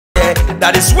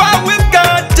That is why we've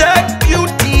got Tech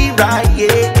Beauty right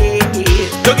here.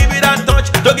 Don't give it that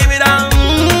touch, don't give it that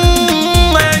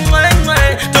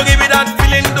don't give it that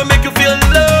feeling, don't make you feel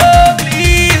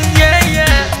lovely. Yeah,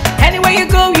 yeah. Anywhere you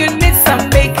go, you need some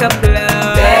makeup,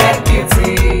 love. Tech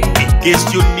Beauty. In case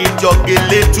you need your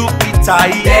gele to be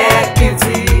tight. Tech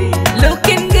Beauty.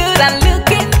 Looking good and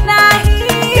looking nice.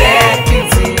 Tech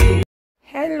Beauty.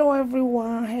 Hello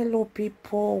everyone, hello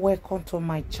people, welcome to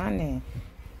my channel.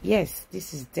 Yes,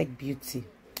 this is Tech Beauty.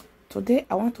 Today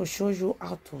I want to show you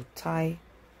how to tie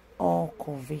all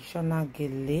conventional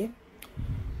gele.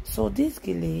 So this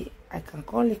gele, I can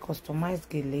call it customized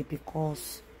gele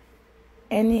because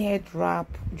any head wrap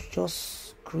you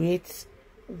just create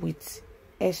with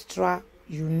extra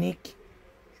unique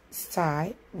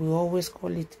style, we always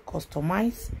call it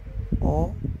customized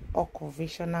or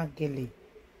conventional gele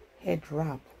head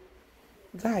wrap.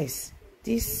 Guys,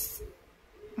 this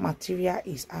material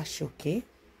is ashoke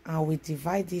and we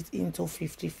divide it into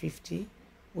 50-50,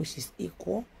 which is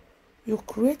equal. You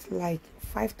create like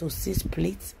 5 to 6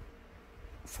 pleats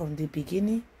from the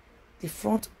beginning. The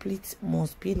front pleat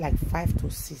must be like 5 to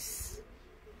 6.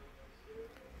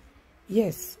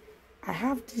 Yes, I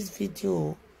have this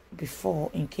video before.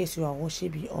 In case you are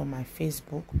watching me on my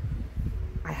Facebook,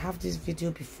 I have this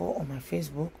video before on my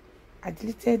Facebook. I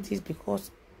deleted this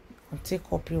because I take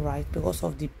copyright because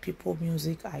of the people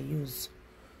music I use.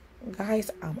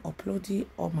 Guys, I'm uploading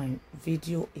all my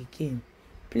video again.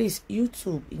 Please,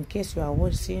 YouTube, in case you are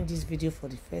watching this video for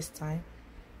the first time,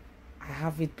 I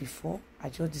have it before. I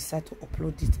just decided to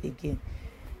upload it again.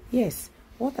 Yes,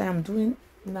 what I am doing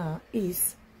now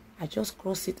is I just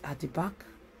cross it at the back.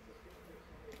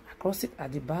 I cross it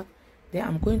at the back. Then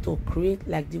I'm going to create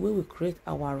like the way we create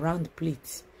our round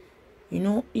plates. You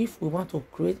know, if we want to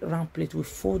create round plate, we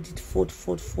fold it, fold.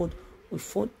 We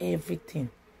fold everything.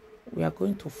 We are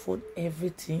going to fold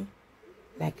everything.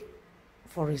 Like,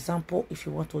 for example, if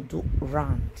you want to do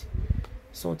round.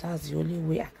 So that's the only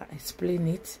way I can explain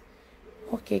it.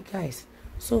 Okay, guys.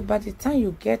 So by the time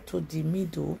you get to the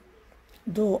middle,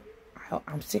 though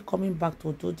I'm still coming back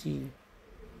to do the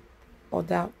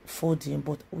other folding,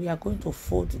 but we are going to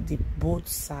fold the both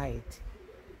sides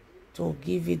to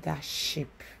give it that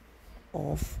shape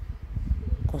of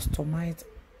customized,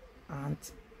 and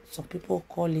some people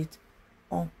call it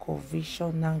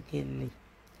unconventional gele.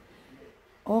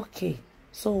 Okay,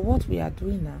 so what we are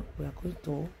doing now, we are going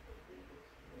to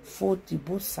fold the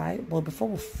both sides, but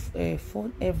before we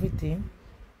fold everything,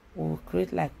 we will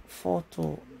create like 4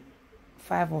 to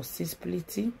 5 or 6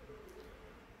 pleating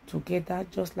together,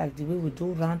 just like the way we do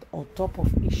round on top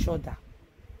of each other.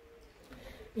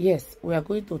 Yes, we are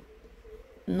going to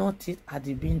knot it at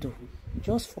the window.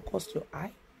 Just focus your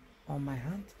eye on my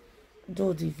hand,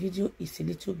 though the video is a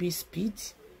little bit speed,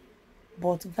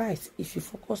 but guys, if you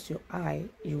focus your eye,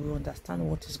 you will understand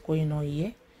what is going on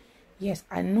here. Yes,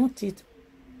 I knot it.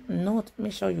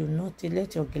 Make sure you knot it,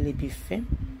 let your gele be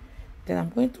firm. Then I'm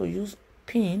going to use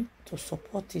pin to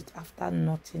support it after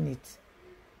knotting it.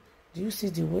 Do you see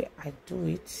the way I do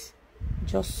it?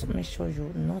 Just make sure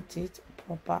you knot it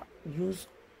proper. Use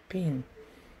pin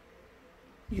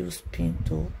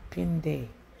to pin there.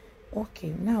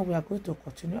 Okay, now we are going to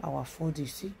continue our fold. You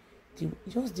see,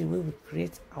 just the way we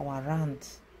create our round,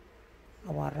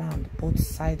 both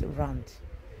side round.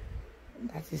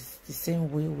 That is the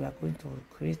same way we are going to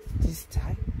create this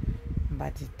tie.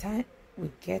 By the time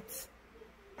we get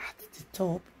at the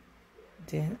top,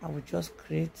 then I will just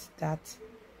create that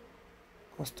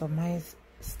customized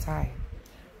style.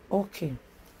 Okay,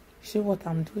 see what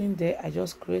I'm doing there? I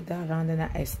just create that round and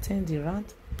I extend the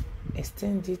round,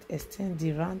 extend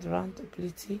the round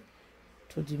pleating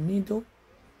to the middle.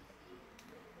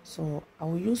 So I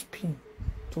will use pin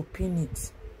to pin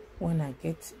it. When I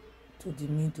get to the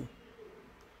middle,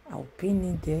 I'll pin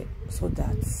it there so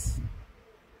that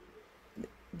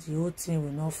the whole thing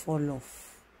will not fall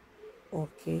off.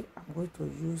 Okay, I'm going to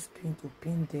use pin to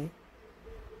pin there.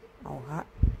 I'll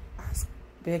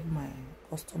beg my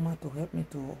customer to help me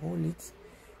to hold it.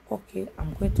 Okay,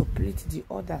 I'm going to pleat the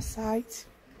other side.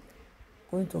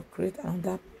 Going to create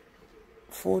another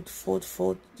fold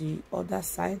the other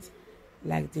side,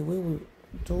 like the way we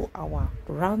do our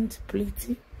round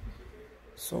pleating.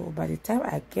 So by the time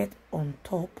I get on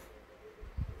top,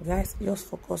 guys, just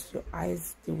focus your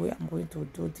eyes the way I'm going to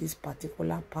do this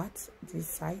particular part, this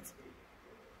side.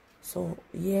 So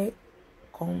here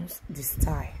comes the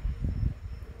style.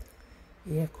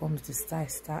 Here comes the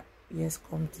style. Yes,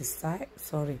 comes the style.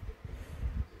 Sorry.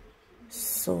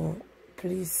 So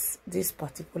please, this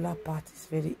particular part is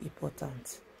very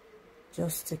important.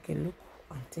 Just take a look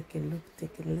and take a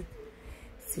look.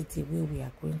 see the way we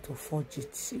are going to forge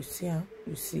it. You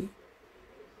see,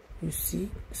 you see.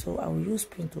 So I will use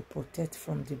pin to protect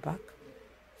from the back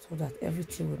so that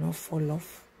everything will not fall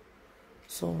off.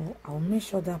 So I'll make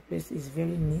sure that place is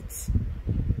very neat.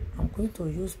 I'm going to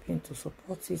use pin to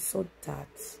support it so that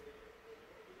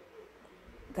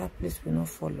that place will not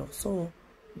fall off. So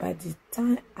by the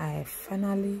time I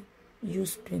finally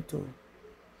use pin to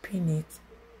pin it,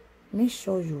 make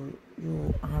sure you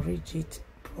arrange it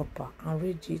proper.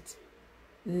 Arrange it,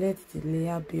 let the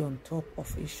layer be on top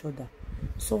of each other.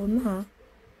 So now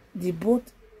the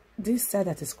both this side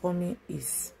that is coming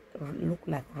is look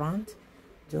like round,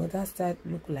 the other side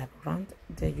look like round.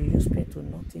 Then you use pin to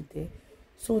knot it there.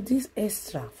 So this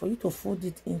extra, for you to fold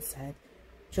it inside,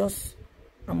 just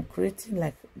I'm creating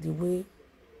like the way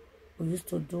we used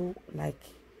to do, like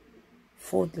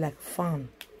fold like fan.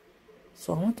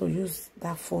 So I want to use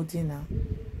that folding now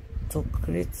to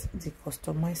create the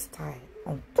customized style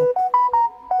on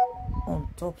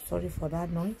top. Sorry for that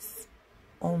noise.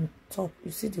 On top, you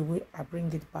see the way I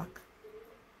bring it back?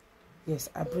 Yes,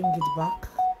 I bring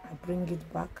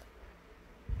it back.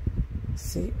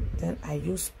 See, then I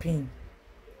use pin.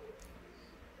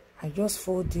 I just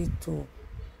fold it to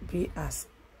be as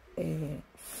a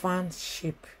fan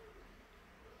shape.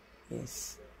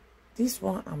 Yes, this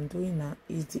one I'm doing now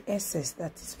is the excess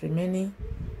that is remaining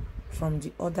from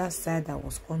the other side that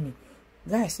was coming.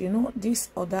 Guys, you know this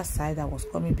other side that was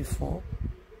coming before,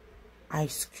 I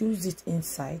squeeze it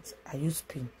inside, I use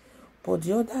pin. But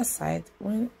the other side,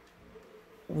 when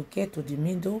we get to the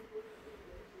middle,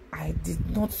 I did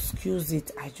not squeeze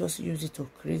it, I just use it to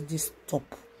create this top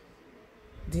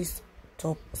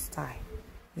style.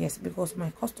 Yes, because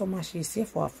my customer, she is here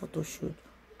for a photo shoot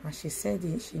and she said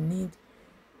she need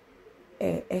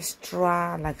a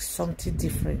extra, like something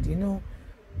different. You know,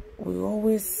 we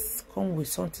always come with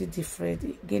something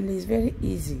different. Gele is very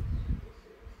easy.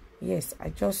 Yes, I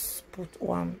just put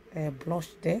one blush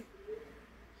there.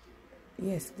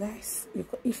 Yes, guys,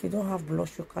 if you don't have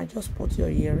blush, you can just put your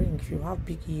earring. If you have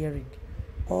big earring,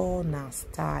 all now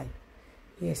style.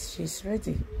 Yes, she's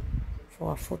ready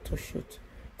for a photo shoot.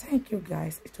 Thank you,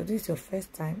 guys. If today is your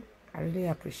first time, I really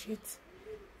appreciate.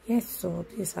 Yes, so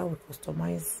this is how we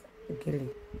customize Gele.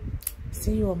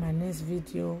 See you on my next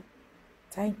video.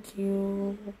 Thank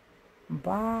you.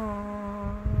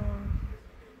 Bye.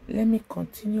 Let me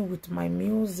continue with my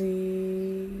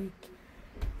music.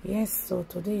 Yes, so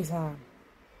today is our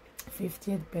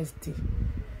 50th birthday.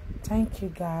 Thank you,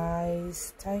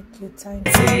 guys. Thank you.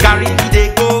 Carry me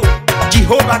they go,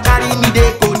 Jehovah carry me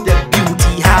they go, the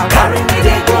beauty house. Carry me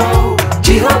they go,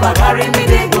 Jehovah carry me